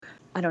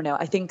I don't know.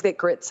 I think that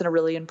grit's a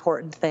really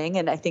important thing.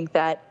 And I think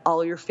that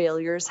all your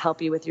failures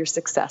help you with your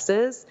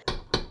successes.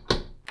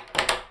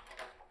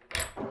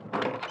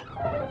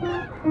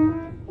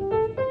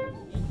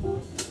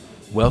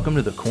 Welcome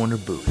to the Corner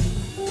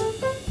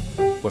Booth,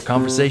 where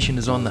conversation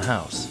is on the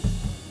house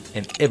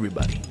and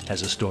everybody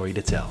has a story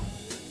to tell.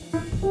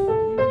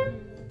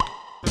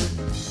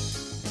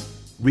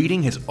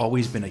 Reading has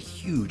always been a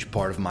huge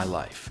part of my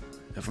life,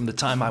 from the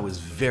time I was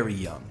very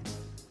young.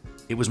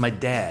 It was my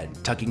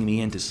dad tucking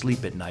me in to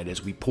sleep at night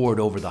as we pored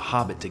over The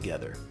Hobbit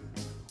together,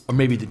 or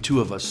maybe the two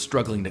of us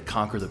struggling to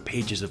conquer the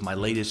pages of my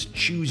latest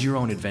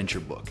choose-your-own-adventure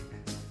book.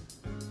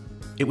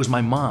 It was my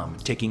mom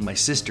taking my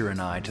sister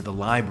and I to the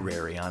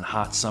library on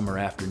hot summer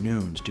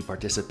afternoons to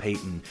participate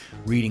in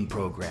reading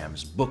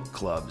programs, book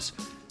clubs,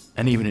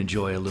 and even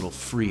enjoy a little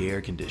free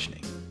air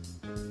conditioning.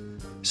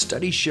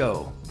 Studies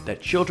show that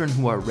children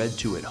who are read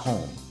to at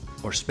home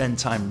or spend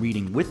time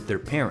reading with their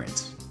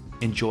parents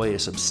enjoy a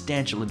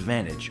substantial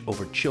advantage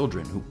over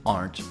children who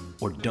aren't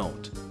or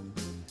don't.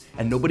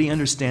 And nobody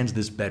understands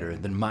this better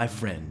than my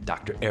friend,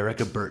 Dr.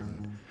 Erika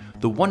Burton,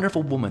 the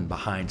wonderful woman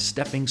behind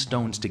Stepping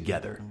Stones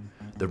Together,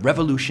 the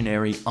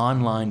revolutionary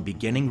online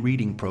beginning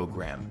reading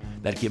program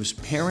that gives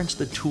parents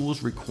the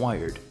tools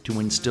required to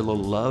instill a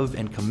love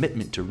and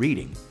commitment to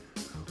reading,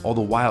 all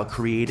the while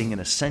creating an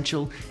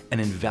essential and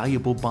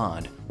invaluable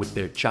bond with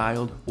their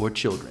child or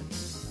children.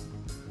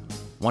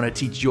 Want to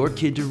teach your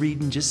kid to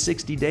read in just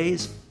 60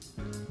 days?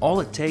 All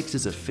it takes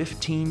is a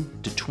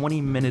 15 to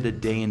 20 minute a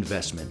day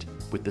investment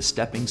with the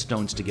Stepping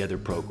Stones Together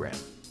program.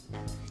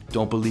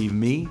 Don't believe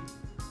me?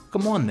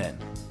 Come on then,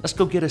 let's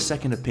go get a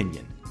second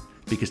opinion,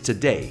 because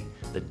today,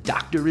 the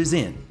doctor is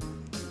in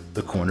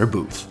the Corner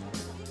Booth.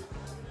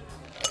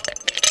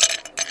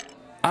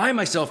 I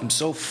myself am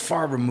so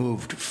far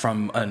removed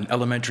from an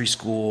elementary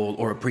school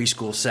or a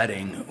preschool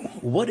setting.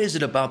 What is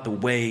it about the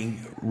way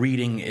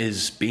reading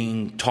is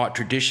being taught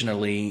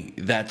traditionally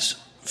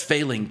that's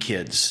failing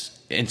kids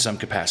in some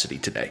capacity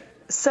today?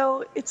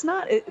 So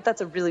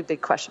that's a really big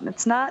question.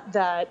 It's not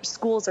that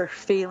schools are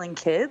failing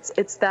kids.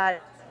 It's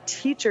that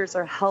teachers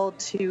are held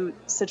to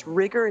such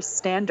rigorous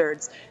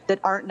standards that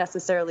aren't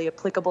necessarily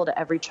applicable to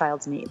every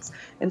child's needs.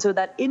 And so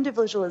that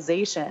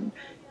individualization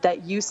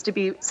that used to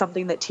be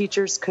something that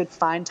teachers could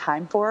find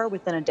time for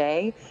within a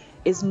day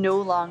is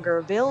no longer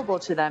available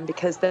to them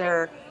because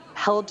they're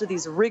held to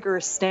these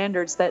rigorous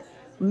standards that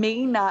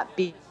may not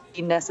be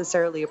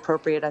necessarily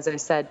appropriate, as I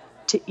said,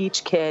 to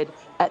each kid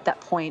at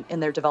that point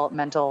in their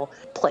developmental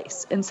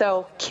place. And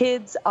so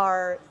kids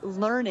are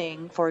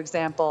learning, for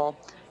example,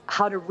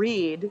 how to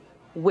read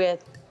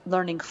with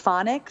learning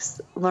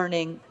phonics,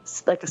 learning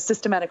like a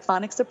systematic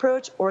phonics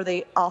approach, or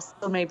they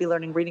also may be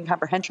learning reading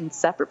comprehension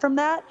separate from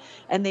that,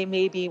 and they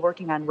may be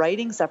working on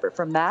writing separate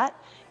from that.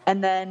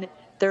 And then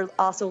they're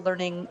also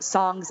learning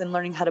songs and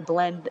learning how to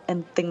blend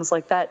and things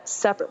like that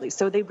separately.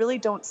 So they really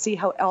don't see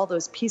how all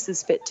those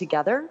pieces fit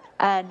together.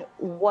 And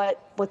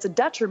what's a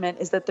detriment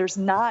is that there's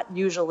not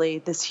usually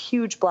this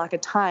huge block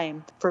of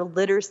time for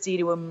literacy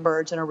to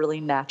emerge in a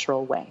really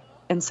natural way.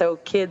 And so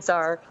kids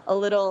are a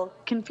little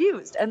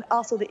confused. And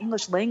also the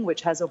English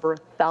language has over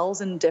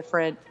 1,000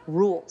 different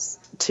rules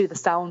to the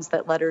sounds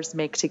that letters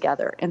make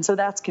together. And so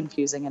that's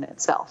confusing in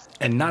itself.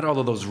 And not all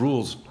of those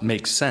rules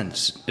make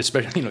sense,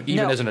 especially,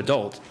 even as an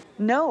adult.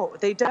 No,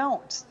 they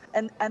don't.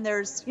 And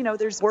there's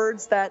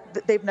words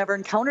that they've never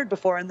encountered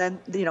before. And then,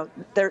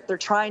 they're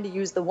trying to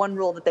use the one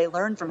rule that they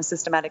learned from a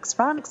systematic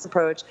phonics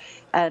approach,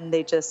 and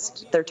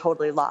they're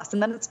totally lost.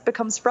 And then it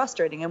becomes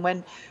frustrating. And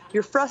when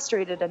you're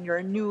frustrated and you're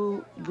a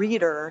new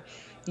reader,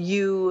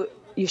 you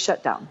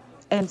shut down.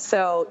 And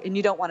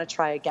you don't want to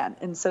try again.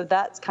 And so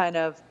that's kind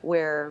of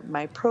where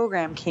my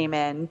program came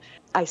in.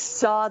 I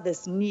saw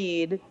this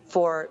need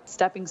for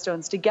Stepping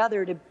Stones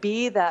Together to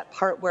be that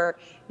part where,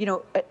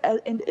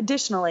 and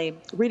additionally,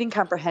 reading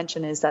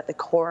comprehension is at the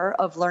core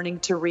of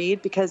learning to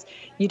read, because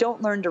you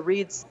don't learn to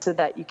read so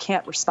that you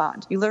can't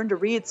respond. You learn to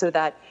read so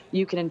that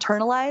you can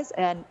internalize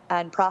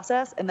and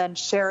process and then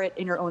share it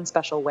in your own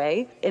special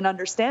way and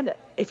understand it.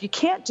 If you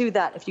can't do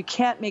that, if you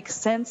can't make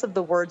sense of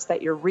the words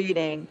that you're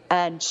reading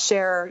and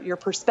share your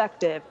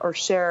perspective or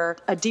share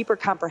a deeper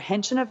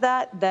comprehension of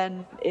that,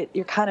 then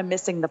you're kind of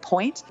missing the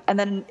point. And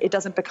then it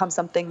doesn't become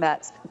something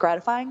that's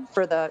gratifying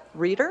for the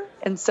reader.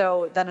 And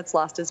so then it's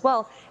lost as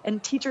well.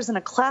 And teachers in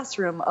a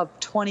classroom of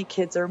 20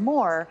 kids or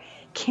more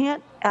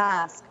can't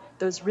ask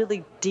those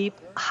really deep,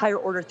 higher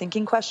order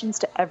thinking questions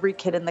to every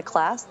kid in the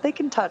class. They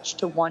can touch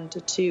to 1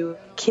 to 2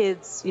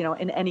 kids,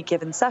 in any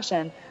given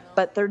session,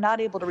 but they're not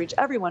able to reach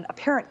everyone. A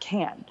parent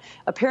can.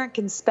 A parent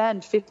can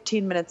spend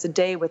 15 minutes a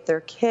day with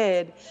their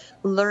kid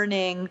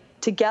learning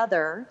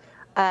together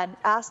and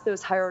ask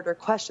those higher order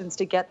questions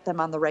to get them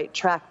on the right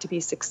track to be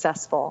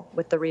successful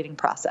with the reading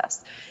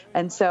process.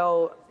 And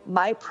so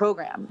my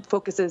program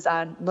focuses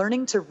on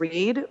learning to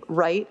read,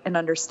 write, and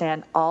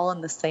understand all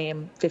in the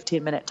same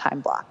 15-minute time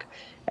block,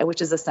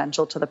 which is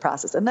essential to the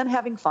process. And then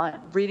having fun.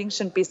 Reading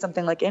shouldn't be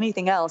something like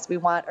anything else. We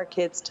want our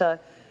kids to,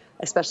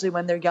 especially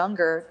when they're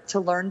younger, to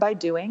learn by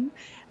doing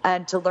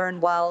and to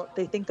learn while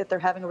they think that they're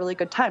having a really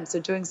good time. So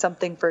doing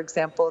something, for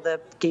example, the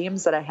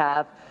games that I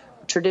have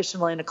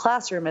traditionally in a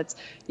classroom, it's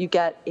you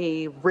get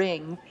a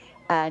ring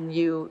and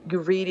you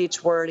read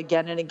each word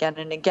again and again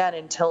and again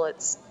until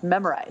it's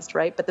memorized,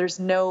 right? But there's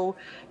no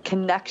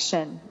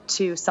connection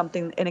to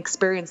something, an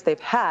experience they've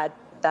had,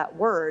 that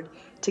word,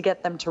 to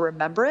get them to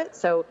remember it.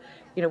 So,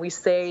 we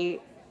say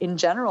in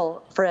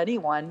general for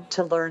anyone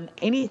to learn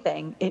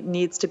anything, it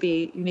needs to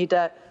be, you need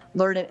to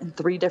learn it in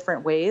 3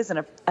 different ways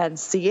and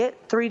see it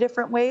 3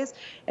 different ways.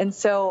 And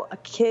so a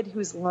kid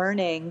who's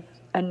learning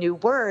a new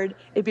word,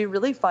 it'd be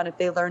really fun if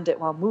they learned it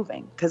while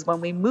moving, because when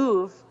we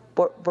move,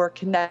 we're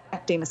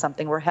connecting to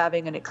something. We're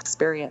having an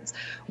experience.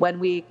 When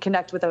we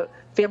connect with a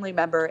family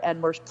member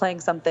and we're playing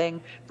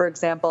something, for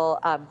example,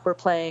 we're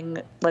playing,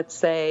 let's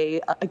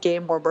say, a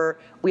game where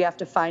we have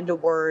to find a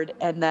word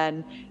and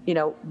then,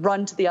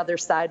 run to the other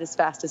side as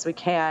fast as we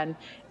can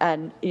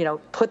and,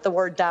 put the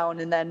word down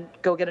and then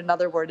go get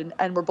another word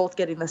and we're both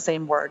getting the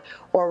same word.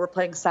 Or we're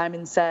playing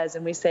Simon Says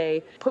and we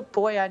say, put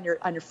boy on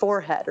your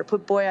forehead or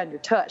put boy on your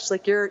tush.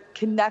 Like, you're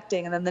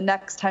connecting. And then the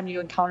next time you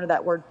encounter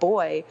that word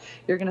boy,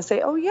 you're going to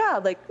say, oh yeah,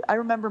 like I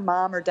remember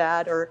mom or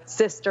dad or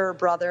sister or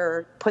brother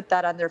or put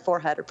that on their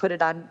forehead or put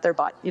it on their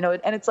butt,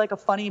 and it's like a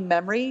funny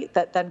memory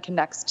that then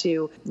connects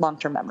to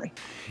long-term memory.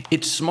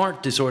 It's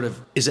smart to sort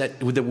of,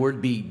 would the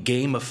word be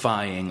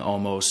gamifying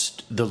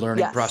almost the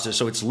learning process?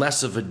 So it's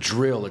less of a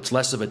drill, it's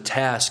less of a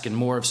task and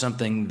more of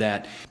something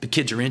that the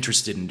kids are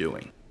interested in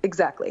doing.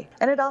 Exactly.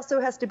 And it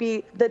also has to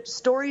be the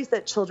stories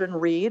that children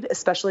read,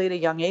 especially at a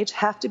young age,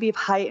 have to be of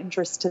high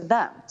interest to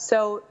them.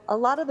 So a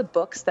lot of the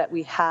books that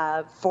we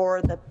have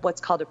for what's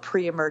called a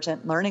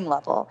pre-emergent learning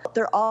level,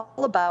 they're all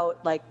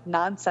about like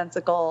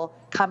nonsensical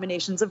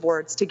combinations of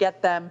words to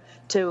get them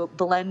to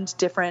blend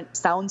different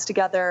sounds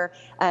together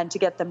and to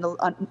get them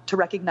to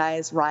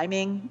recognize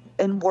rhyming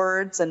in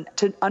words and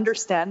to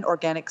understand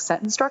organic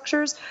sentence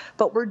structures.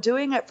 But we're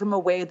doing it from a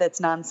way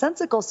that's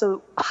nonsensical.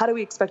 So how do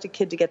we expect a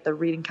kid to get the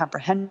reading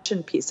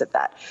comprehension piece of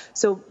that?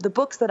 So the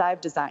books that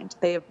I've designed,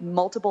 they have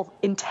multiple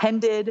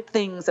intended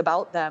things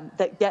about them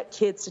that get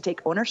kids to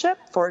take ownership.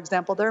 For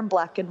example, they're in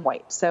black and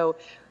white. So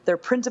they're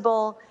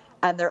printable.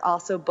 And they're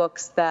also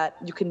books that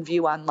you can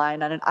view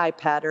online on an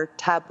iPad or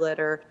tablet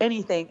or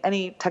anything,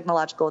 any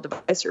technological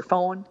device, your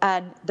phone.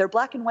 And they're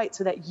black and white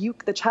so that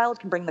the child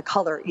can bring the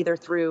color either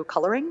through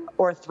coloring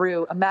or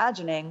through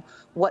imagining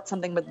what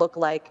something would look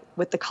like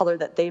with the color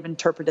that they've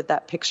interpreted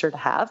that picture to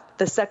have.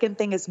 The second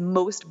thing is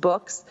most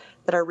books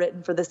that are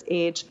written for this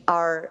age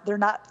they're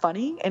not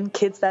funny, and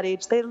kids that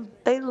age,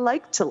 they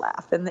like to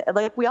laugh, and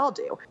like we all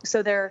do.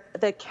 So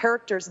the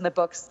characters in the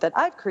books that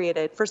I've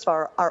created, first of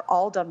all, are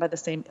all done by the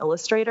same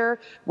illustrator,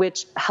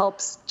 which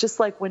helps, just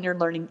like when you're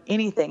learning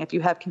anything, if you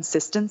have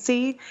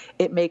consistency,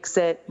 it makes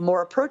it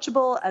more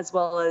approachable, as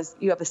well as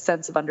you have a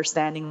sense of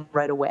understanding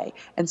right away.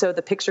 And so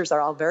the pictures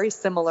are all very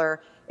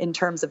similar in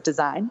terms of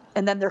design.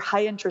 And then they're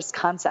high interest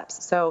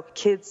concepts. So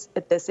kids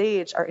at this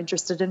age are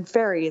interested in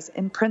fairies,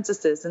 in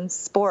princesses, in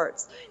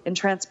sports, in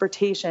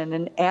transportation,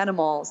 in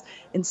animals,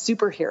 in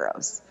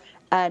superheroes.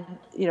 And,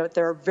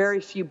 there are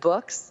very few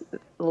books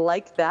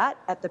like that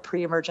at the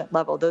pre-emergent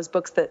level, those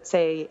books that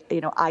say,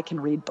 I can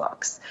read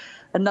books.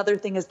 Another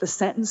thing is the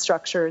sentence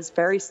structure is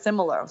very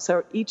similar.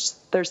 So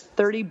there's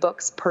 30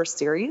 books per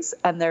series,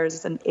 and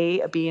there's an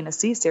A, a B, and a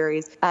C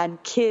series.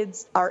 And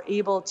kids are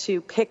able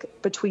to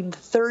pick between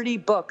 30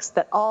 books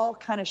that all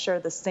kind of share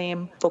the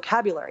same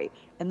vocabulary.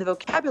 And the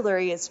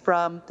vocabulary is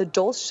from the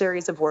Dolce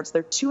series of words. There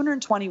are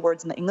 220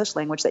 words in the English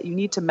language that you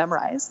need to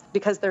memorize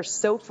because they're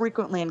so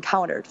frequently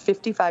encountered.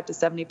 55 to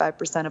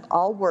 75% of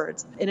all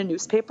words in a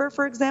newspaper,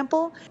 for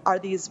example, are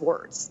these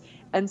words.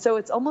 And so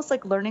it's almost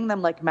like learning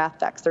them like math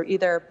facts. They're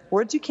either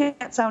words you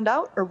can't sound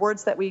out or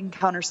words that we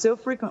encounter so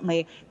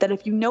frequently that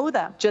if you know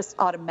them just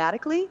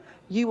automatically,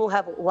 you will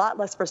have a lot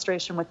less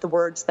frustration with the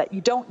words that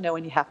you don't know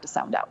and you have to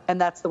sound out. And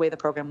that's the way the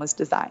program was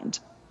designed.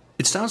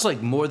 It sounds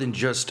like more than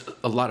just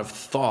a lot of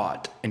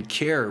thought and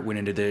care went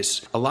into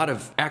this, a lot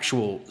of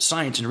actual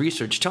science and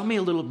research. Tell me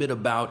a little bit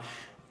about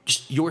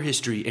just your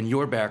history and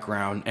your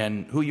background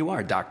and who you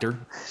are, doctor.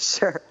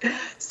 Sure.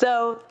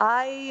 So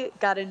I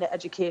got into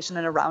education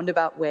in a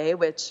roundabout way,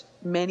 which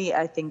many,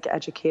 I think,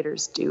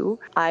 educators do.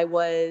 I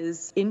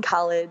was in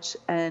college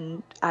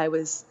and I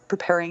was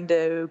preparing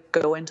to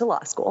go into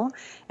law school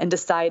and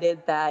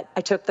decided that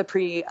I took the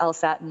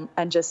pre-LSAT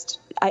and just,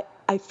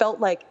 I felt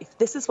like if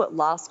this is what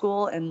law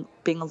school and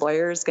being a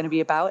lawyer is going to be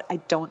about, I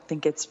don't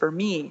think it's for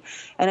me.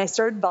 And I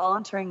started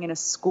volunteering in a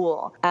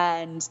school,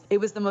 and it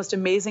was the most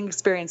amazing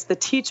experience. The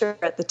teacher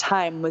at the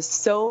time was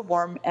so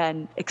warm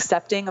and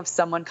accepting of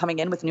someone coming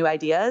in with new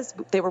ideas.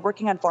 They were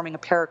working on forming a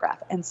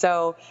paragraph. And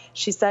so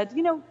she said,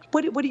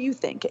 what do you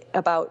think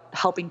about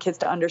helping kids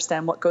to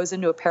understand what goes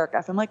into a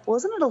paragraph? I'm like, well,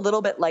 isn't it a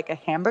little bit like a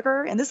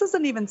hamburger? And this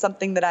isn't even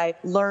something that I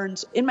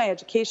learned in my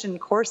education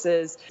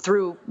courses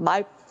through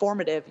my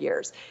formative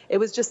years. It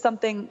was just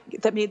something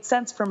that made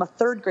sense from a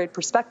third grade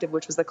perspective,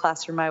 which was the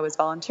classroom I was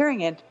volunteering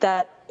in,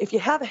 that if you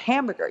have a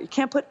hamburger, you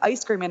can't put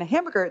ice cream in a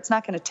hamburger. It's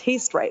not going to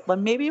taste right. Well,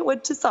 maybe it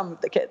would to some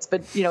of the kids,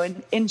 but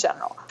in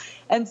general.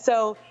 And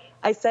so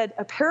I said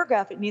a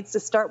paragraph, it needs to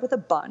start with a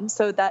bun.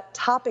 So that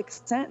topic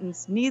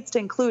sentence needs to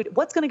include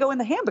what's going to go in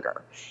the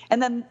hamburger.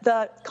 And then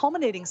the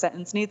culminating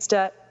sentence needs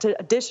to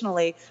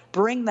additionally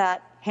bring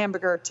that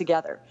hamburger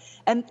together.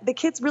 And the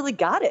kids really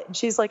got it. And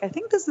she's like, I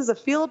think this is a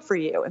field for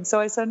you. And so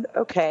I said,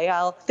 okay,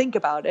 I'll think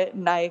about it.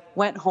 And I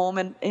went home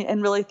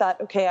and really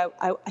thought, okay,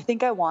 I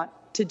think I want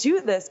to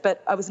do this.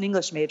 But I was an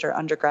English major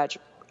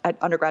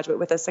undergraduate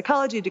with a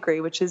psychology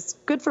degree, which is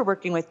good for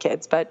working with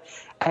kids. But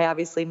I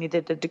obviously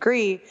needed a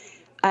degree.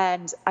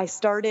 And I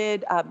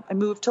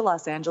moved to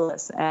Los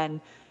Angeles,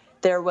 and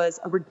there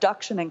was a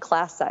reduction in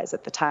class size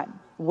at the time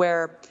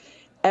where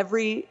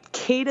every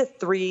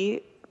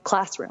K-3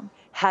 classroom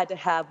had to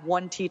have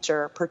one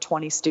teacher per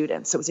 20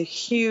 students. So it was a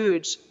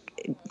huge,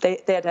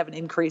 they had to have an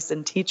increase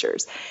in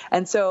teachers.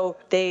 And so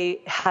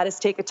they had us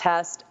take a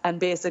test and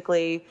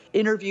basically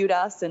interviewed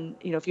us. And,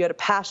 if you had a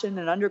passion,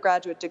 an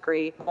undergraduate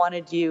degree,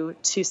 wanted you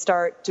to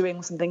start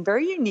doing something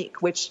very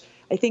unique, which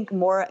I think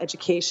more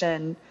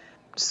education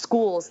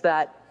schools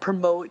that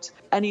promote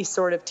any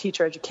sort of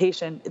teacher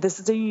education,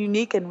 this is a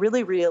unique and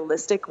really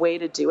realistic way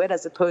to do it,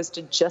 as opposed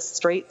to just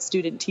straight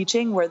student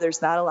teaching where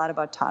there's not a lot of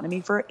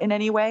autonomy in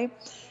any way.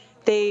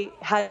 They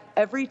had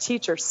every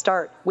teacher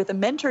start with a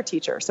mentor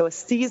teacher, so a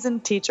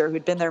seasoned teacher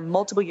who'd been there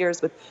multiple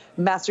years with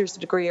master's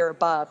degree or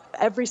above,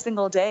 every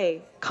single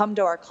day come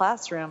to our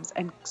classrooms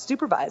and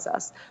supervise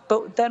us.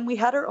 But then we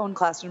had our own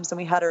classrooms and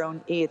we had our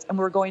own aides, and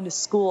we were going to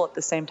school at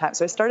the same time.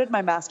 So I started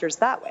my master's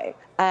that way.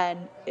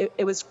 And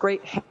it was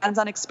great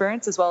hands-on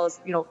experience, as well as,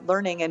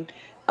 learning and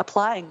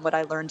applying what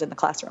I learned in the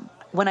classroom.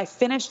 When I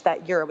finished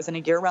that year, I was in a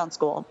year-round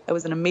school. It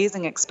was an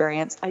amazing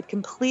experience. I'd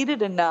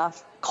completed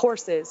enough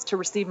courses to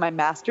receive my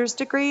master's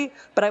degree,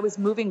 but I was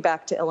moving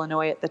back to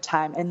Illinois at the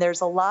time, and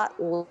there's a lot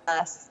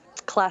less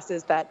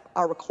classes that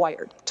are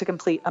required to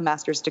complete a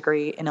master's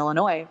degree in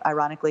Illinois,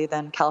 ironically,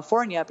 than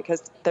California,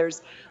 because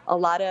there's a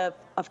lot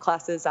of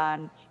classes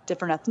on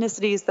different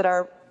ethnicities that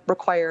are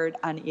required,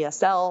 on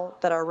ESL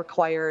that are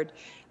required,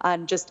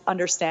 on just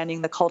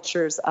understanding the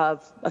cultures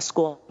of a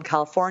school in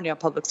California,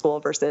 public school,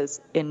 versus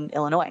in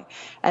Illinois.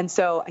 And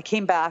so I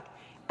came back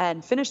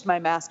and finished my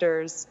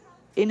master's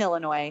in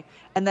Illinois.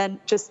 And then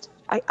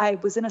I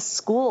was in a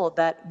school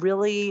that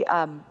really,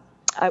 I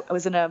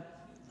was in a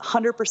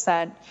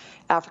 100%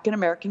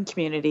 African-American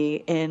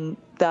community in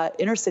the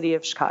inner city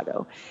of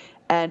Chicago.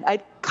 And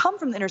I'd come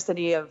from the inner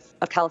city of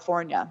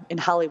California in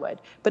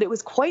Hollywood, but it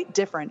was quite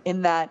different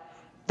in that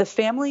the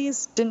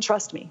families didn't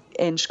trust me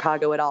in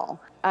Chicago at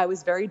all. I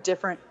was very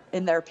different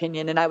in their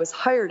opinion. And I was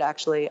hired,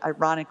 actually,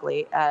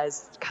 ironically,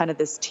 as kind of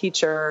this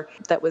teacher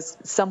that was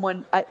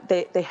someone,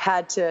 they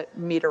had to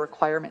meet a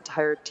requirement to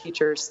hire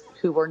teachers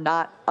who were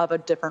not of a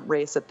different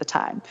race at the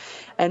time.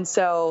 And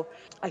so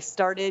I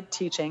started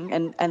teaching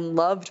and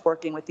loved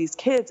working with these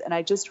kids. And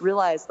I just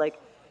realized,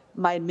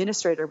 my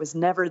administrator was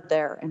never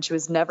there, and she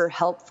was never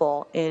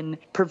helpful in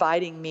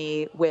providing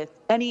me with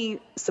any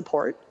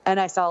support. And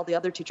I saw all the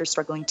other teachers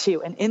struggling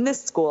too. And in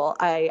this school,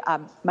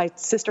 my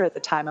sister at the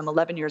time, I'm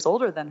 11 years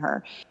older than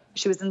her.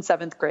 She was in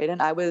 7th grade,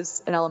 and I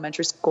was in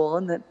elementary school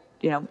in the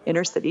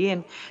inner city,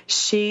 and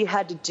she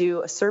had to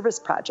do a service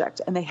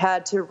project, and they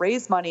had to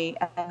raise money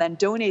and then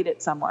donate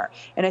it somewhere.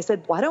 And I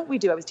said, why don't we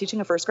I was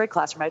teaching a 1st grade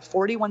classroom. I had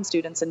 41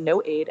 students and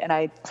no aide, and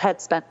I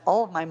had spent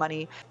all of my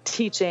money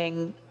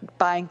teaching,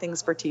 buying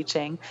things for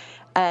teaching.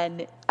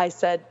 And I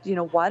said,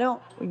 why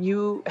don't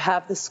you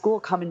have the school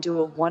come and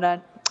do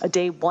a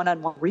day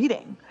one-on-one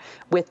reading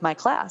with my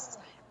class?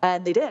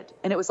 And they did.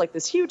 And it was like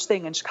this huge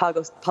thing in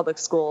Chicago's public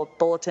school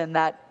bulletin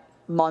that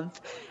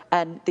month.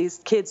 And these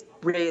kids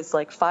raised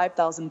like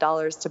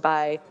 $5,000 to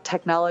buy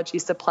technology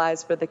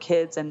supplies for the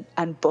kids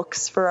and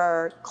books for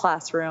our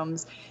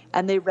classrooms.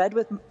 And they read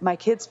with my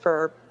kids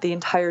for the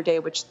entire day,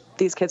 which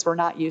these kids were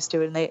not used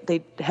to. And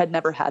they had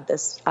never had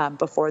this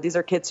before. These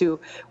are kids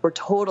who were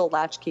total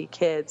latchkey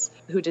kids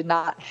who did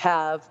not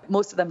have,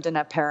 most of them didn't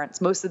have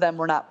parents. Most of them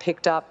were not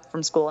picked up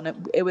from school.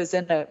 And it was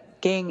in a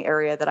gang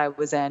area that I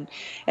was in.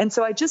 And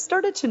so I just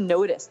started to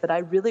notice that I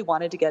really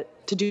wanted to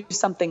get to do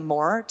something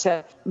more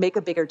to make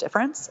a bigger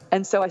difference.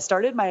 And so I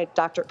started my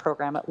doctorate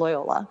program at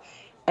Loyola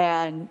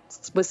and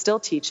was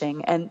still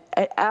teaching. And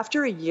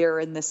after a year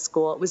in this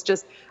school, it was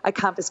just, I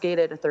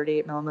confiscated a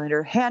 38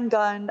 millimeter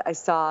handgun. I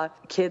saw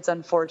kids,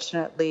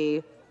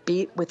 unfortunately,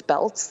 beat with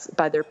belts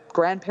by their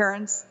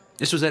grandparents.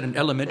 This was at an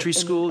elementary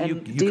school?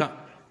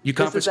 You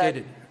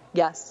confiscated?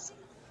 Yes.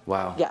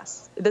 Wow.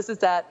 Yes. This is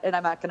that, and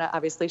I'm not going to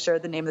obviously share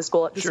the name of the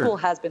school. The school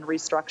has been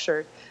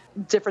restructured.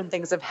 Different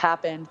things have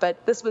happened,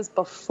 but this was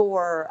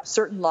before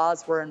certain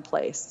laws were in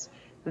place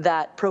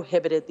that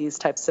prohibited these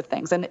types of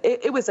things. And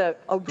it was a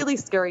really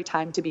scary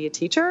time to be a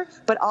teacher,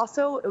 but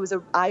also it was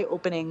an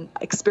eye-opening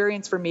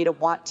experience for me to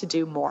want to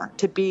do more,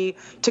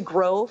 to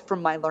grow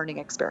from my learning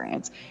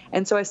experience.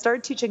 And so I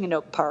started teaching in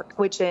Oak Park,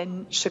 which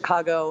in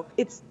Chicago,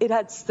 it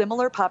had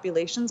similar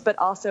populations, but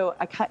also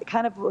it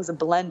kind of was a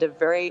blend of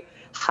very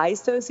high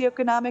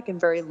socioeconomic and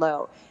very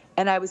low.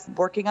 And I was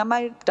working on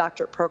my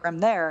doctorate program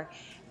there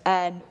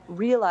and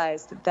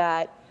realized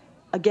that,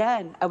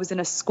 again, I was in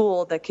a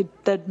school that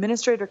the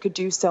administrator could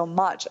do so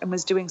much and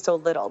was doing so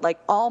little. Like,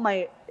 all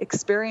my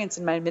experience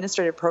in my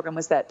administrative program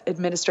was that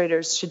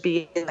administrators should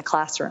be in the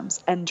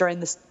classrooms, and during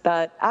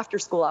the after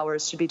school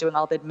hours should be doing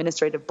all the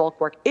administrative bulk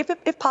work,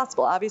 if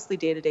possible. Obviously,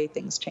 day-to-day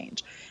things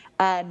change.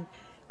 And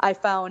I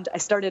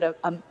started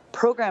a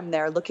program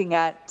there looking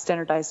at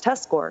standardized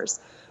test scores,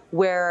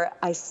 where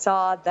I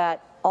saw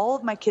that all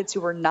of my kids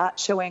who were not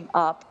showing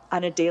up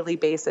on a daily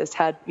basis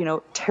had,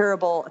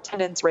 terrible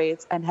attendance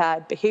rates and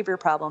had behavior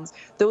problems.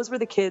 Those were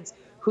the kids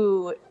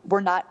who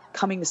were not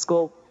coming to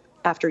school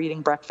after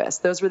eating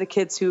breakfast. Those were the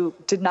kids who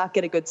did not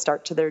get a good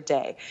start to their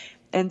day.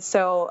 And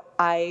so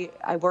I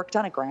worked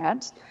on a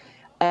grant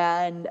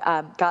and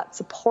got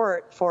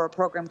support for a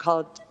program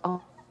called,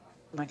 oh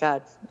my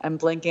God, I'm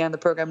blanking on the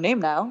program name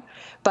now,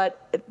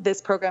 but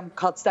this program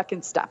called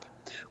Second Step,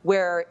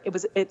 where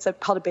it's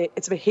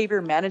a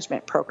behavior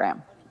management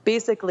program.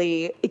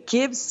 Basically, it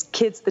gives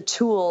kids the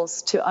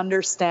tools to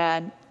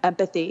understand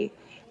empathy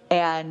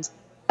and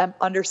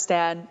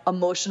understand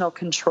emotional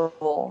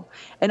control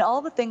and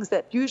all the things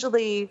that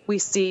usually we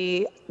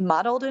see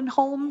modeled in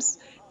homes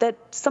that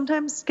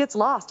sometimes gets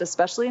lost,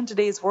 especially in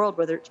today's world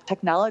where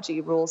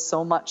technology rules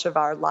so much of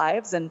our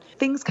lives and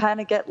things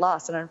kind of get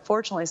lost. And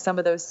unfortunately, some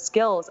of those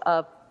skills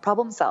of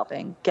problem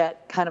solving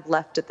get kind of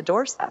left at the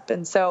doorstep.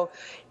 And so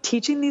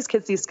teaching these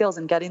kids these skills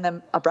and getting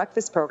them a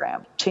breakfast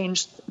program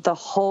changed the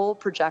whole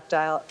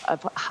projectile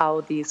of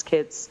how these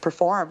kids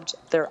performed.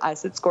 Their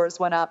ISID scores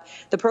went up.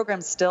 The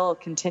program's still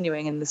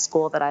continuing in the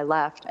school that I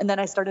left. And then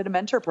I started a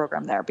mentor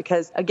program there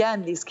because,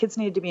 again, these kids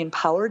needed to be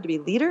empowered to be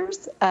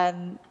leaders.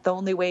 And the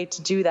only way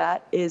to do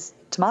that is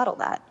to model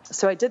that.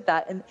 So I did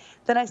that. And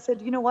then I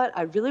said, you know what?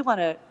 I really want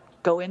to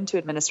go into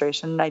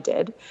administration. And I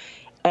did.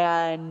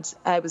 And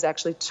I was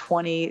actually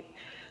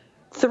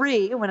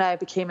 23 when I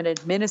became an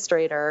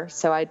administrator.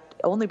 So I'd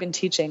only been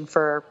teaching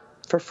for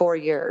 4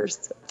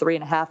 years,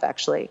 3.5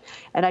 actually.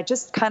 And I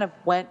just kind of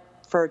went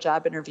for a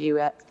job interview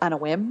on a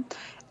whim.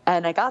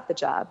 And I got the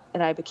job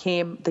and I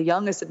became the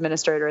youngest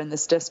administrator in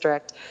this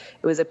district.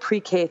 It was a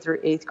pre-K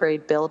through 8th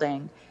grade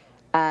building.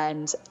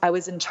 And I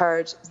was in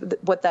charge.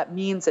 What that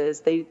means is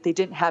they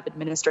didn't have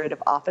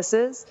administrative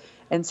offices.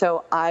 And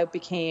so I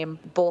became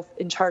both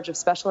in charge of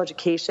special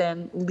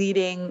education,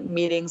 leading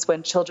meetings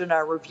when children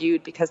are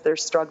reviewed because they're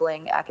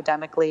struggling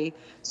academically,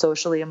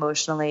 socially,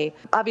 emotionally,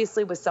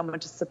 obviously with someone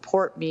to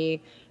support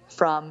me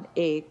from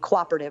a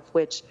cooperative,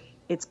 which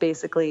it's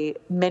basically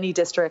many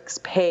districts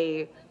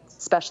pay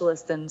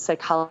specialists in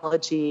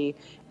psychology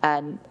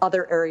and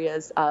other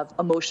areas of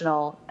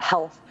emotional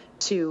health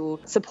to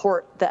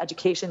support the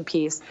education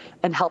piece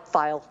and help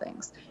file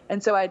things.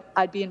 And so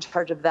I'd be in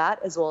charge of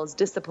that as well as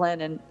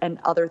discipline and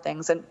other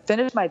things, and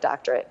finish my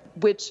doctorate,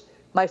 which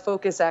my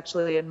focus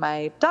actually in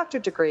my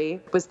doctorate degree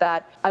was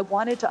that I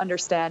wanted to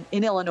understand,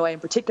 in Illinois in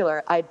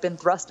particular, I'd been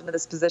thrust into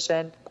this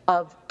position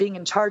of being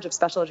in charge of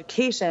special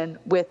education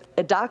with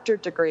a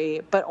doctorate degree,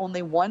 but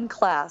only one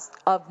class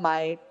of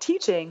my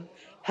teaching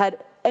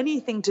had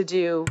anything to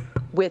do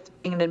with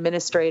being an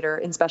administrator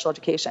in special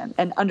education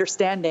and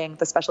understanding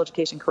the special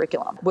education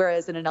curriculum.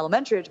 Whereas in an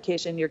elementary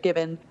education, you're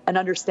given an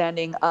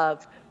understanding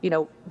of,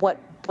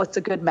 what's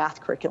a good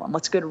math curriculum,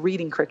 what's a good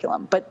reading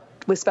curriculum. But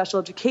with special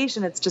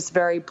education, it's just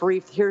very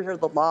brief. Here are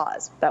the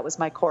laws. That was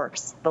my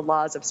course, the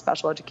laws of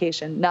special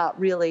education, not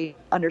really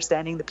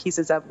understanding the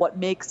pieces of what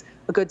makes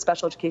a good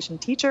special education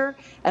teacher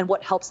and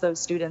what helps those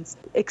students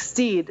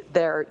exceed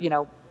their,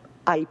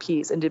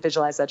 IEPs,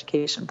 individualized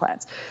education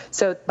plans.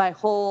 So my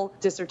whole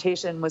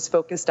dissertation was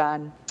focused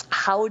on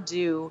how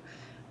do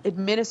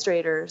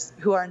administrators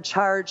who are in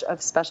charge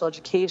of special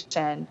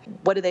education,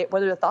 what are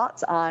their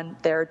thoughts on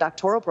their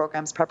doctoral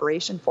programs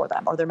preparation for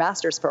them, or their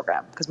master's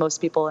program, because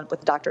most people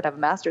with a doctorate have a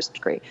master's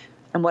degree.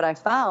 And what I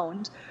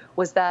found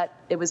was that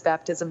it was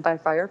baptism by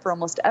fire for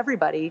almost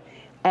everybody.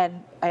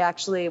 And I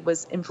actually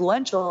was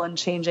influential in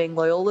changing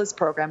Loyola's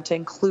program to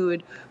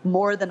include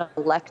more than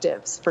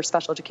electives for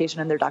special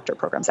education in their doctorate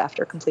programs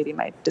after completing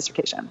my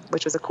dissertation,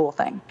 which was a cool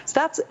thing.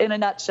 So that's, in a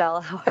nutshell,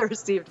 how I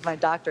received my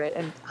doctorate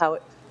and how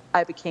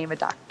I became a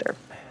doctor.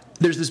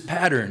 There's this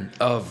pattern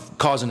of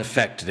cause and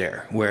effect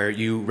there, where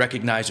you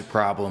recognize a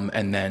problem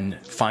and then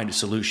find a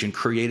solution,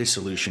 create a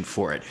solution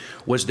for it.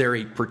 Was there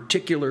a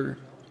particular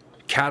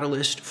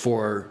catalyst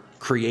for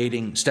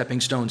creating stepping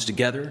stones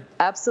together?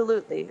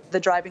 Absolutely. The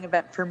driving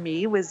event for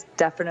me was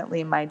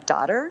definitely my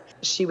daughter.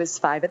 She was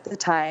 5 at the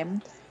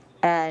time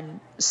and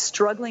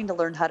struggling to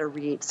learn how to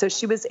read. So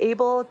she was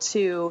able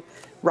to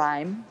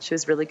rhyme. She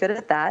was really good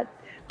at that,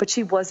 but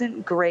she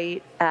wasn't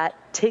great at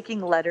taking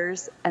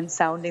letters and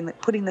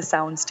putting the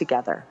sounds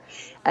together.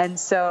 And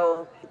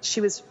so she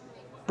was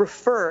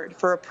referred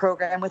for a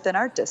program within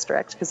our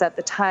district, because at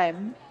the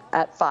time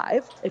at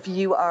 5, if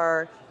you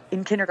are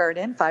in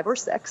kindergarten, 5 or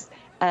 6,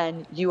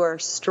 and you are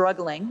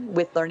struggling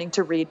with learning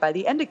to read by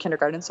the end of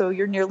kindergarten, so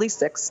you're nearly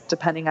 6,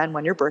 depending on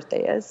when your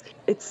birthday is,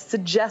 it's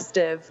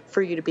suggestive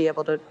for you to be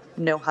able to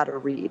know how to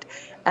read.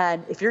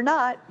 And if you're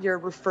not, you're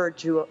referred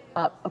to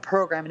a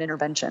program, an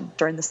intervention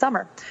during the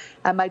summer.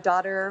 And my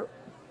daughter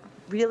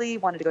really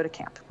wanted to go to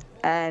camp.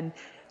 And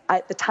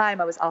at the time,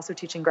 I was also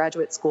teaching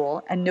graduate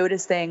school and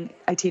noticing,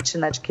 I teach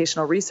in the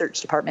educational research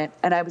department,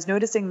 and I was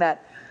noticing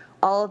that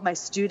all of my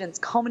students'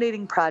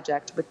 culminating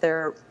project with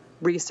their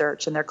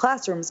research in their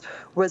classrooms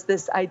was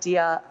this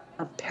idea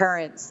of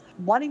parents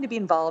wanting to be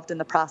involved in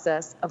the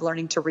process of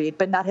learning to read,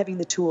 but not having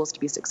the tools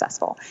to be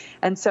successful.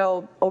 And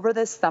so over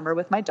this summer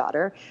with my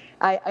daughter,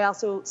 I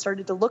also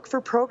started to look for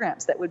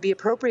programs that would be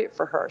appropriate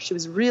for her. She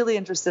was really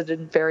interested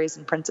in fairies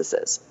and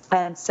princesses.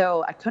 And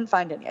so I couldn't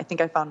find any. I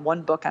think I found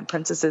one book on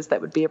princesses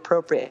that would be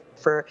appropriate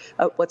for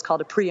what's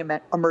called a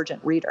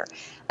pre-emergent reader.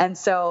 And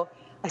so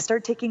I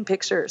started taking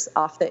pictures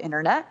off the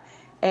internet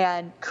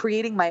and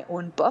creating my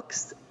own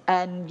books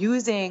and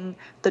using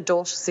the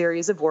Dolch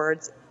series of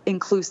words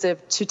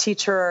inclusive to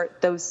teach her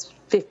those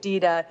 50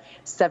 to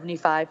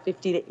 75,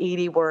 50 to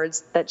 80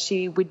 words that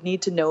she would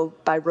need to know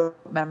by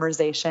rote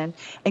memorization,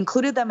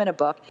 included them in a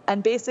book,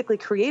 and basically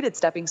created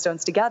stepping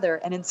stones together,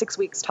 and in 6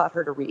 weeks taught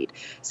her to read.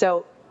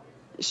 So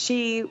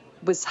she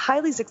was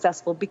highly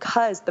successful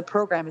because the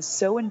program is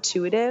so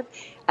intuitive,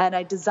 and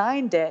I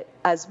designed it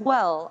as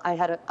well. I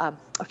had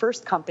a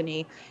first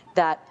company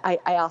that I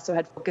also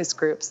had focus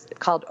groups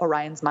called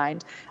Orion's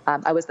Mind.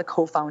 I was the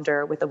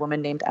co-founder with a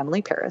woman named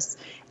Emily Paris.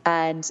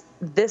 And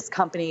this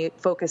company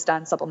focused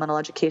on supplemental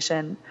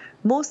education,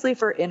 mostly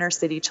for inner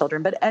city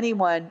children, but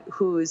anyone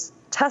whose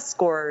test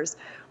scores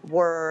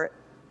were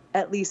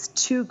at least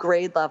 2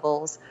 grade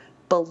levels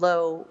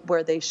below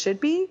where they should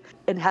be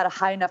and had a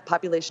high enough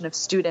population of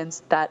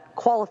students that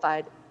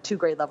qualified 2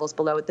 grade levels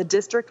below. The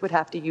district would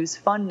have to use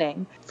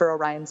funding for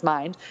Orion's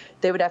Mind.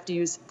 They would have to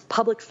use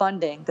public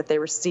funding that they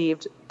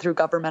received through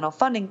governmental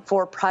funding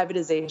for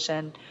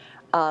privatization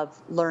of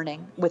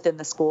learning within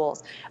the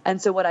schools.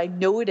 And so what I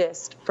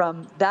noticed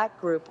from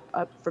that group,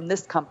 from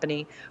this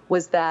company,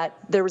 was that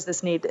there was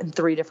this need in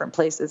 3 different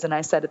places. And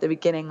I said at the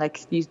beginning,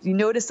 like, you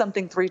notice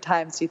something 3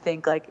 times, you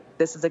think, like,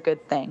 this is a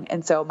good thing.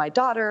 And so my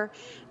daughter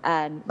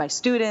and my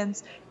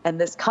students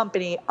and this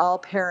company, all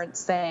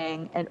parents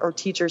saying, or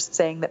teachers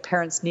saying that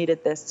parents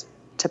needed this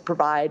to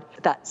provide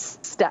that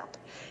step.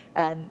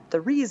 And the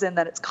reason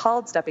that it's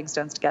called Stepping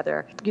Stones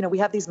Together, we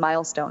have these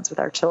milestones with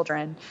our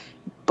children,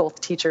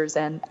 both teachers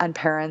and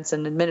parents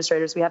and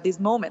administrators. We have these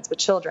moments with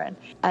children,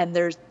 and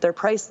they're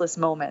priceless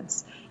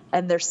moments,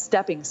 and they're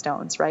stepping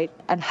stones, right?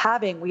 And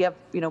we have,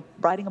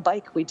 riding a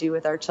bike we do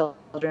with our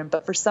children.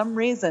 But for some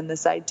reason,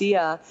 this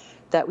idea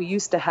that we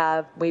used to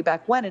have way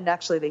back when, and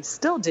actually they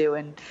still do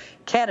in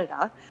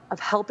Canada,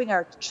 of helping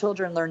our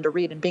children learn to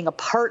read and being a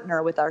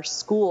partner with our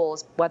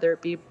schools, whether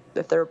it be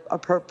if they're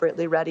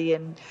appropriately ready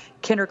in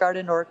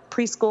kindergarten or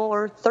preschool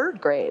or 3rd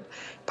grade,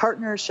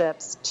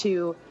 partnerships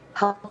to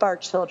help our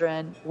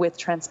children with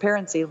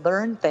transparency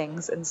learn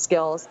things and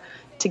skills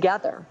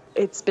together.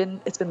 It's been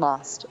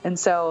lost. And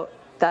so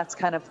that's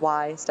kind of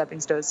why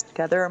Stepping Stones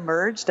Together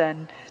emerged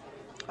and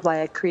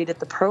why I created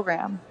the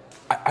program.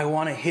 I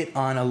want to hit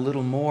on a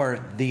little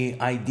more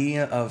the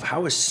idea of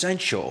how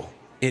essential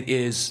it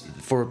is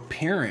for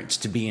parents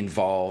to be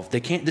involved.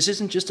 This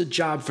isn't just a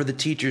job for the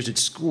teachers at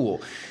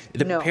school.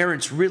 The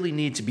parents really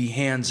need to be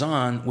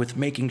hands-on with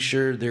making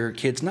sure their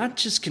kids not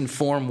just can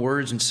form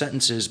words and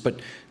sentences, but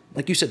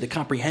like you said, the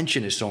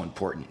comprehension is so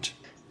important.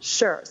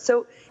 Sure.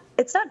 So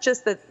it's not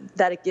just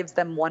that it gives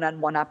them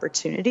one-on-one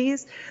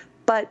opportunities,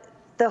 but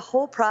the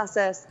whole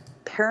process,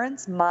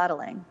 parents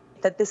modeling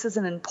that this is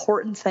an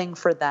important thing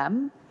for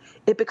them,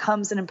 it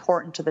becomes an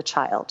important to the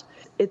child.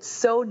 It's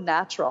so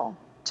natural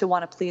to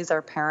want to please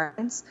our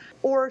parents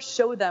or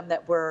show them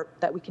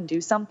that we can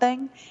do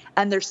something.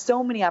 And there's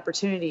so many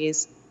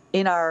opportunities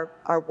in our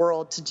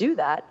world to do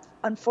that.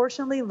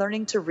 Unfortunately,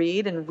 learning to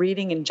read and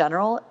reading in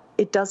general,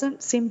 it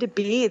doesn't seem to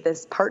be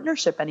this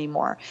partnership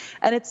anymore.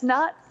 And it's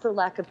not for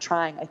lack of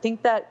trying. I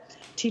think that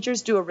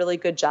teachers do a really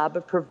good job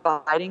of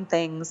providing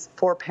things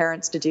for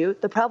parents to do.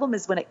 The problem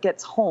is when it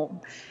gets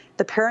home,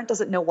 the parent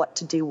doesn't know what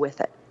to do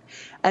with it.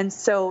 And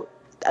so,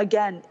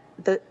 again,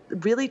 the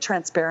really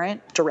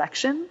transparent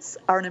directions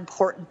are an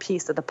important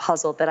piece of the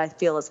puzzle that I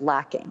feel is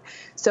lacking.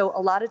 So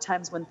a lot of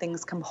times when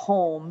things come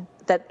home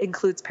that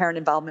includes parent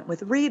involvement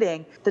with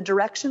reading, the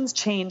directions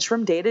change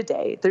from day to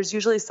day. There's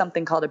usually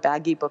something called a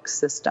baggie book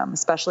system,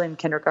 especially in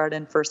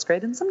kindergarten, 1st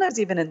grade, and sometimes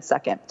even in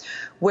 2nd,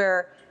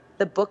 where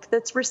the book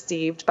that's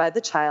received by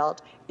the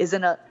child is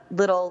in a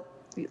little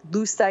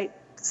lucite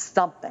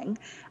something,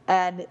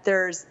 and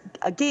there's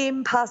a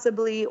game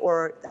possibly,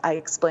 or I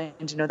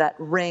explained, that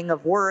ring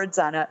of words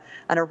on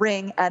a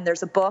ring, and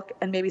there's a book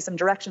and maybe some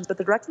directions, but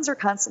the directions are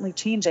constantly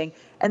changing,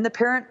 and the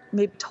parent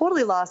may be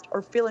totally lost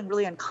or feeling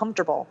really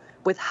uncomfortable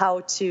with how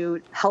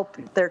to help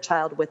their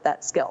child with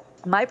that skill.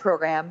 My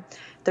program,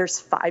 there's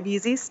 5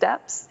 easy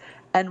steps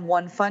and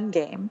 1 fun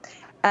game.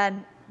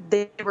 and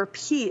they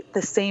repeat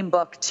the same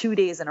book 2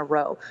 days in a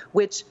row,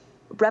 which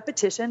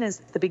repetition is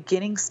the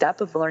beginning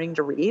step of learning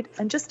to read.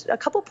 And just a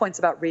couple points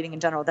about reading in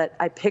general that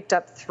I picked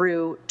up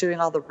through doing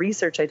all the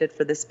research I did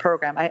for this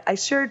program. I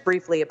shared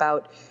briefly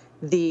about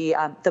the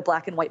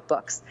black and white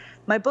books.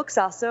 My books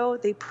also,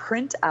 they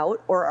print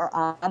out or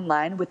are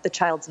online with the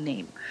child's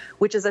name,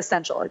 which is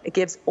essential. It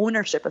gives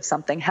ownership of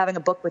something, having a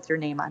book with your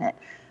name on it.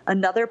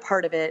 Another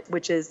part of it,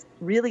 which is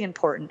really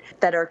important,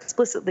 that are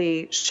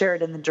explicitly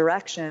shared in the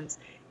directions,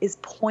 is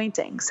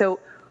pointing. So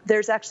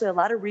there's actually a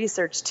lot of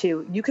research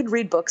too. You can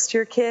read books to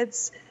your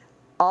kids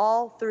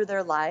all through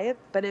their life,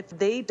 but if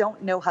they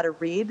don't know how to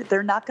read,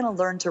 they're not going to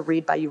learn to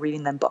read by you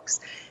reading them books.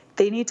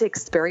 They need to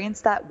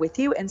experience that with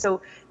you. And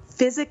so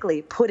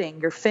physically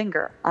putting your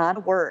finger on a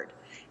word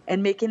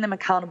and making them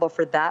accountable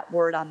for that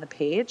word on the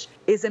page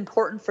is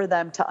important for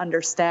them to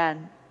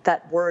understand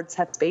that words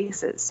have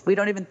spaces. We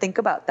don't even think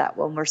about that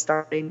when we're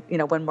starting,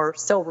 when we're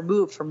so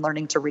removed from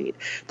learning to read,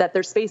 that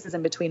there's spaces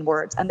in between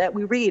words and that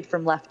we read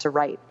from left to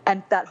right.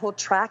 And that whole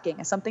tracking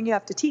is something you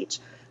have to teach.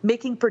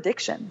 Making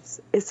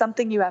predictions is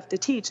something you have to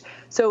teach.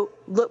 So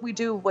look, we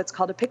do what's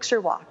called a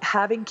picture walk,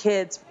 having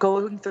kids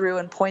going through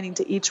and pointing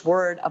to each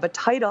word of a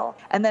title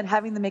and then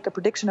having them make a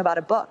prediction about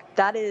a book.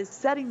 That is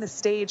setting the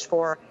stage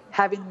for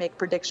having them make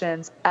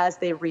predictions as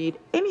they read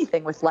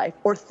anything with life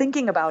or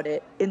thinking about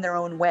it in their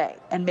own way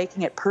and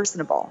making it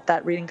personable,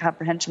 that reading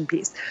comprehension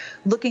piece.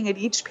 Looking at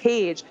each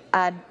page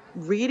and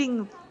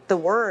reading the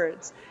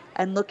words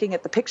and looking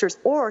at the pictures,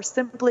 or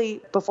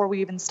simply before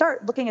we even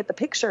start looking at the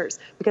pictures,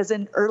 because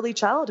in early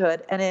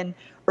childhood and in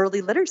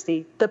early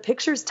literacy, the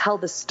pictures tell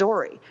the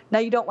story. Now,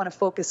 you don't want to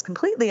focus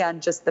completely on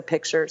just the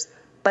pictures,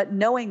 but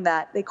knowing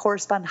that they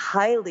correspond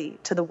highly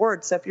to the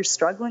word. So if you're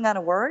struggling on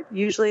a word,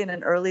 usually in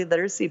an early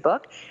literacy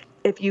book,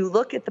 if you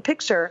look at the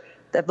picture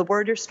of the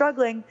word you're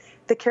struggling,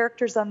 the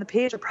characters on the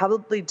page are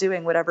probably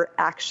doing whatever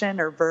action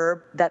or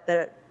verb that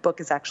the book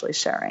is actually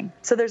sharing.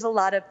 So there's a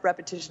lot of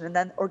repetition. And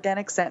then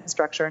organic sentence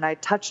structure, and I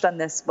touched on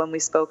this when we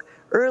spoke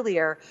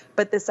earlier,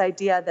 but this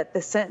idea that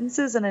the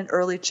sentences in an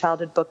early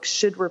childhood book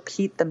should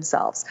repeat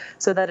themselves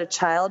so that a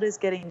child is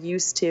getting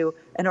used to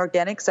an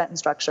organic sentence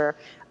structure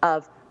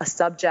of a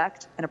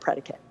subject and a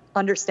predicate,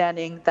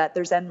 understanding that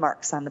there's end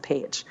marks on the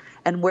page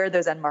and where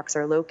those end marks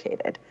are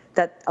located,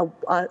 that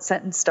a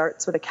sentence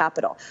starts with a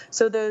capital.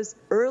 So those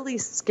early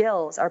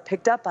skills are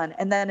picked up on.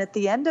 And then at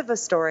the end of a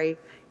story,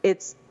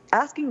 it's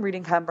asking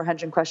reading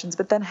comprehension questions,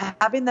 but then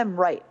having them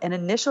write. And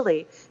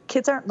initially,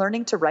 kids aren't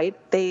learning to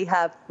write. They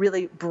have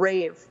really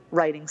brave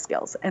writing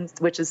skills, and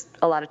which is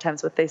a lot of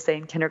times what they say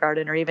in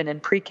kindergarten or even in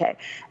pre-K.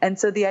 And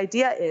so the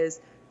idea is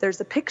there's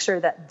a picture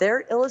that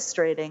they're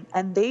illustrating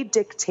and they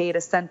dictate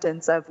a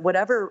sentence of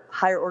whatever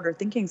higher order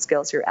thinking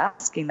skills you're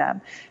asking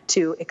them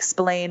to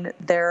explain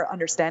their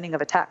understanding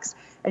of a text.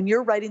 And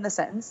you're writing the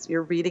sentence,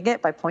 you're reading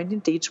it by pointing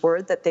to each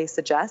word that they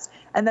suggest,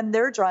 and then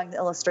they're drawing the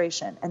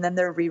illustration, and then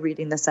they're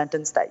rereading the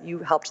sentence that you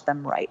helped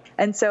them write.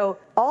 And so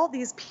all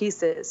these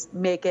pieces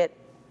make it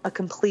a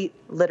complete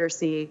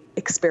literacy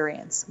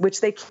experience, which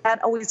they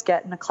can't always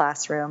get in a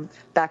classroom.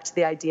 Back to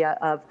the idea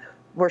of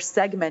we're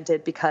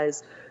segmented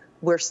because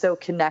we're so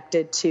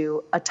connected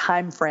to a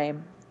time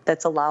frame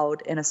that's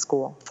allowed in a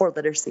school for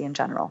literacy in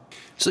general.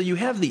 So you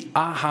have the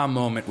aha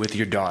moment with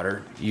your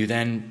daughter. You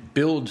then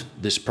build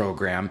this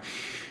program.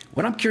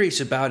 What I'm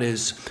curious about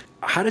is,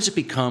 how does it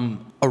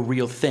become a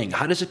real thing?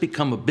 How does it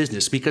become a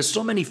business? Because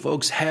so many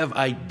folks have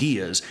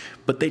ideas,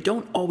 but they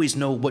don't always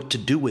know what to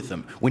do with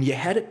them. When you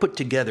had it put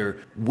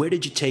together, where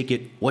did you take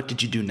it? What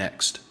did you do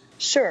next?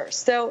 Sure.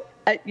 So,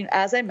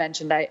 as I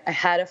mentioned, I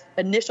had an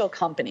initial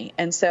company,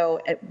 and so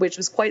which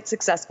was quite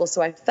successful.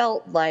 So I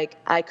felt like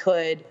I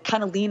could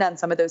kind of lean on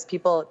some of those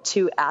people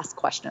to ask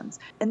questions.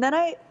 And then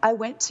I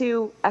went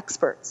to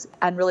experts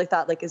and really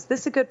thought, like, is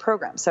this a good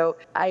program? So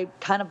I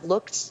kind of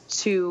looked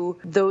to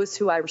those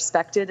who I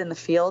respected in the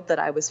field that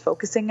I was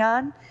focusing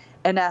on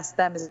and asked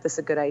them, is this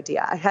a good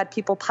idea? I had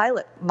people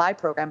pilot my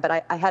program,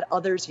 but I had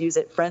others use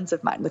it, friends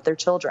of mine with their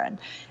children,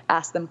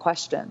 ask them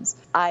questions.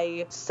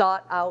 I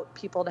sought out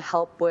people to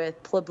help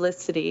with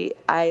publicity.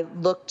 I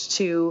looked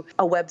to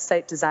a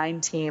website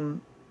design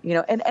team,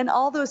 and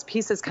all those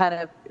pieces kind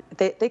of,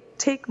 they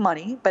take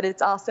money, but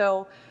it's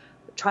also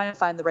trying to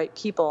find the right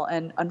people.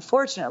 And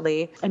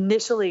unfortunately,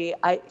 initially,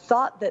 I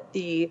thought that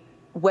the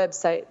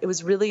website, it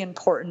was really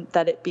important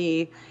that it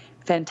be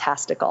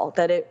fantastical,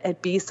 that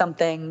it be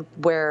something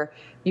where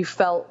you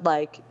felt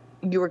like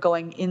you were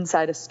going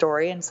inside a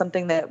story and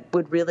something that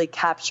would really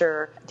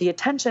capture the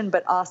attention,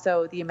 but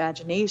also the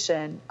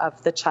imagination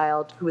of the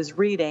child who was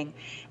reading.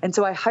 And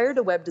so I hired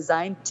a web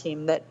design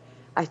team that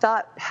I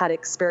thought had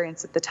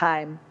experience at the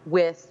time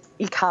with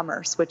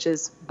e-commerce, which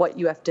is what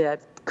you have to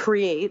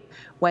create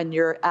when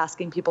you're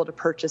asking people to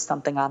purchase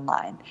something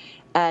online.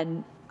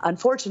 And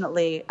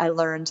unfortunately, I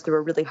learned through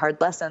a really hard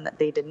lesson that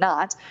they did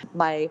not.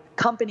 My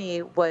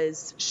company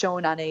was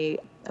shown on a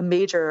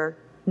major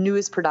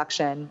news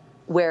production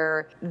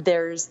where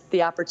there's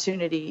the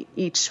opportunity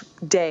each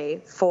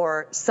day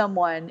for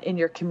someone in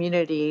your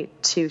community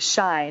to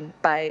shine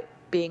by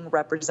being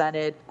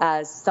represented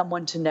as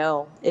someone to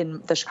know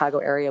in the Chicago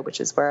area,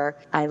 which is where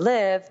I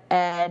live.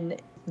 And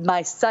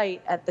my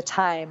site at the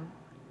time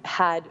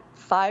had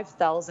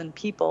 5,000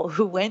 people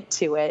who went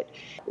to it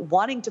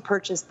wanting to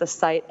purchase the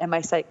site, and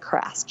my site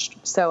crashed.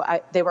 So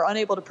they were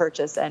unable to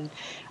purchase. And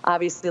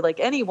obviously, like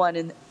anyone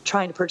in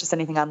trying to purchase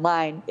anything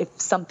online, if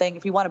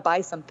you want to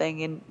buy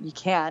something and you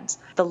can't,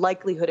 the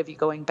likelihood of you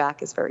going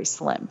back is very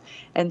slim.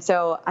 And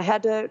so I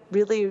had to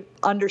really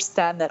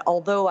understand that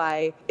although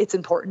it's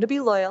important to be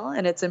loyal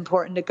and it's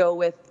important to go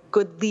with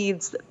good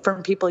leads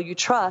from people you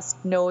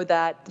trust, know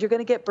that you're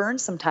going to get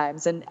burned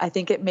sometimes. And I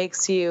think it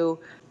makes you,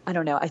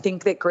 I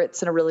think that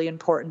grit's a really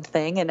important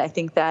thing. And I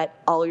think that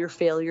all your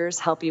failures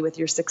help you with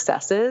your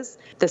successes.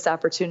 This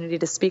opportunity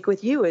to speak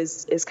with you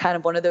is kind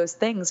of one of those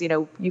things.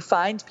 You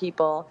find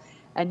people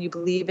and you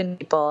believe in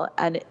people,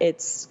 and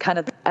it's kind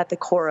of at the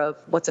core of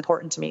what's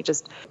important to me,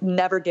 just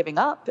never giving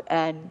up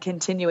and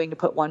continuing to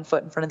put one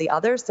foot in front of the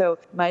other. So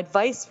my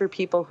advice for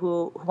people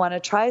who want to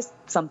try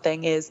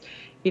something is,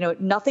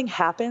 nothing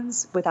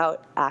happens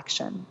without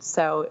action.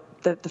 So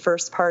the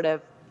first part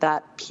of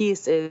that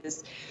piece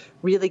is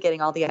really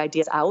getting all the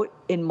ideas out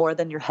in more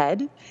than your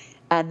head,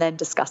 and then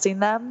discussing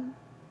them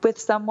with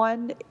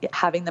someone,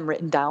 having them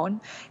written down,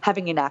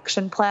 having an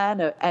action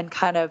plan, and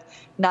kind of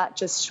not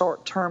just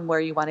short term where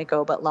you want to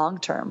go, but long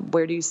term,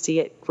 where do you see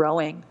it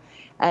growing?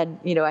 And,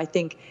 I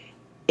think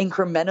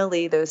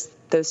incrementally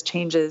those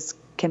changes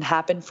can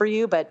happen for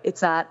you, but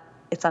it's not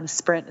a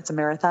sprint, it's a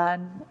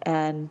marathon,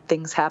 and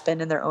things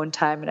happen in their own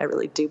time. And I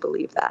really do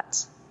believe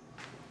that.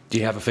 Do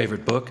you have a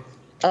favorite book?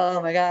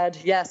 Oh my God.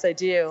 Yes, I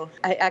do.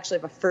 I actually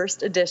have a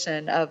first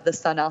edition of The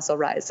Sun Also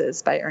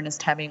Rises by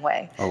Ernest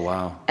Hemingway. Oh,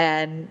 wow.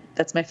 And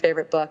that's my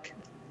favorite book.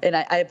 And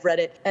I've read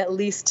it at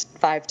least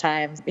 5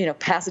 times,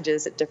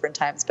 passages at different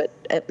times, but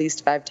at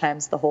least 5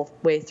 times the whole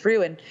way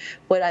through. And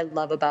what I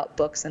love about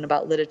books and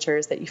about literature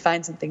is that you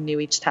find something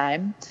new each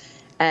time.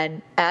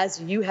 And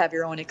as you have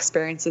your own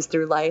experiences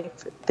through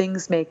life,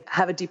 things may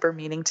have a deeper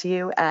meaning to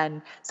you,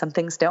 and some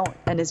things don't.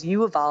 And as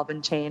you evolve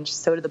and change,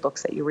 so do the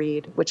books that you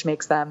read, which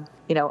makes them,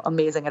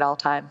 amazing at all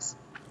times.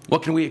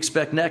 What can we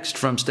expect next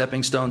from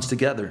Stepping Stones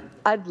Together?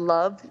 I'd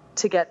love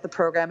to get the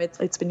program.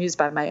 It's been used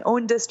by my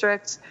own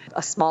district,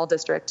 a small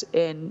district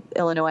in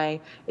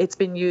Illinois. It's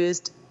been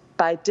used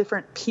by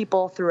different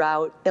people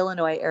throughout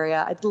Illinois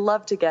area. I'd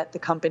love to get the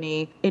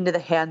company into the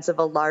hands of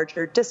a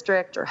larger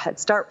district or Head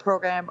Start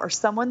program, or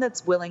someone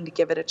that's willing to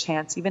give it a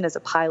chance, even as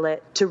a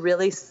pilot, to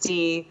really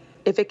see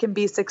if it can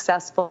be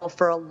successful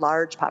for a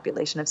large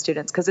population of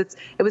students. Because it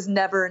was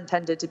never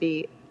intended to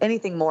be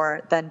anything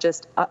more than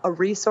just a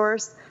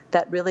resource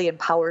that really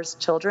empowers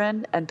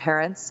children and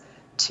parents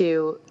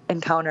to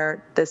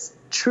encounter this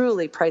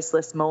truly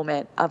priceless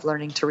moment of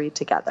learning to read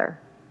together.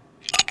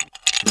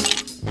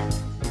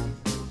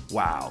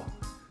 Wow,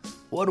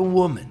 what a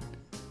woman,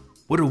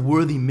 what a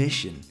worthy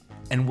mission,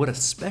 and what a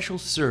special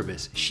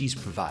service she's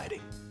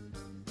providing.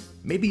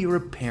 Maybe you're a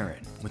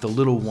parent with a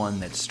little one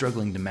that's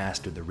struggling to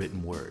master the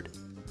written word.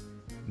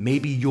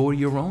 Maybe you're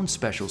your own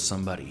special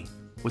somebody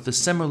with a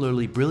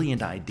similarly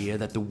brilliant idea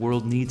that the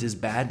world needs as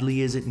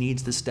badly as it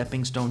needs the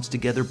Stepping Stones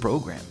Together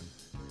program.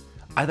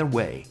 Either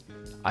way,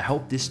 I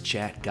hope this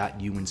chat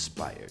got you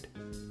inspired.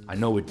 I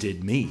know it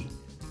did me.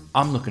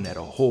 I'm looking at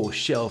a whole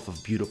shelf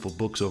of beautiful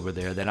books over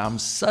there that I'm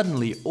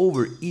suddenly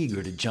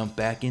over-eager to jump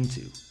back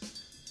into.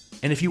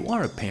 And if you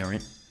are a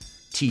parent,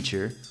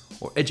 teacher,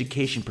 or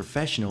education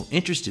professional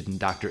interested in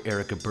Dr.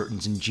 Erika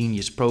Burton's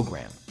ingenious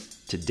program,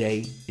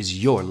 today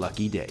is your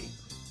lucky day.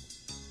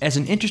 As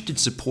an interested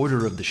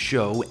supporter of the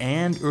show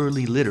and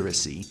early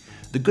literacy,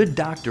 the good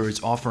doctor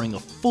is offering a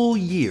full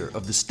year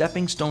of the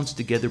Stepping Stones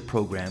Together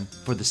program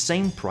for the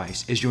same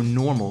price as your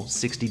normal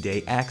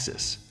 60-day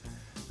access.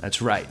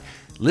 That's right.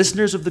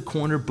 Listeners of the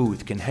Corner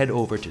Booth can head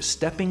over to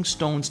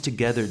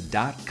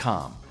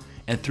steppingstonestogether.com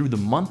and through the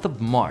month of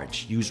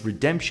March use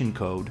redemption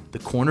code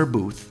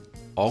TheCornerBooth,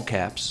 all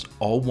caps,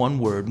 all one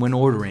word, when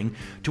ordering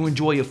to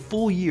enjoy a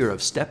full year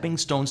of Stepping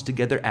Stones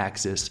Together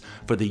access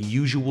for the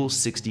usual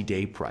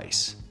 60-day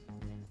price.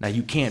 Now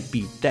you can't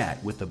beat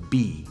that with a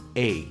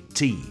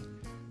B-A-T.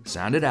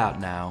 Sound it out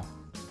now.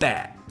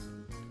 BAT.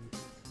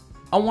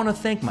 I want to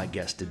thank my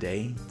guest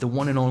today, the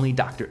one and only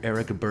Dr.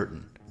 Erika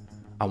Burton.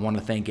 I want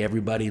to thank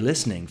everybody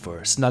listening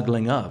for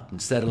snuggling up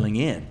and settling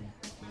in.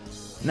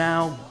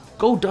 Now,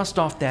 go dust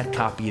off that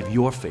copy of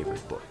your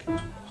favorite book.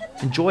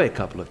 Enjoy a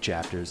couple of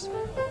chapters,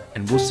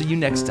 and we'll see you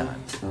next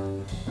time,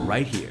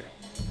 right here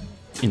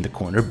in the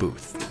Corner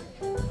Booth.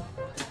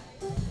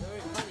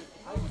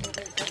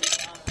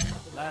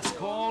 Last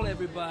call,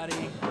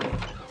 everybody.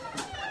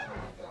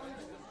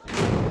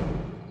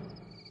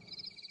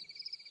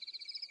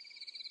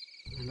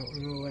 I don't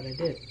remember what I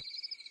did.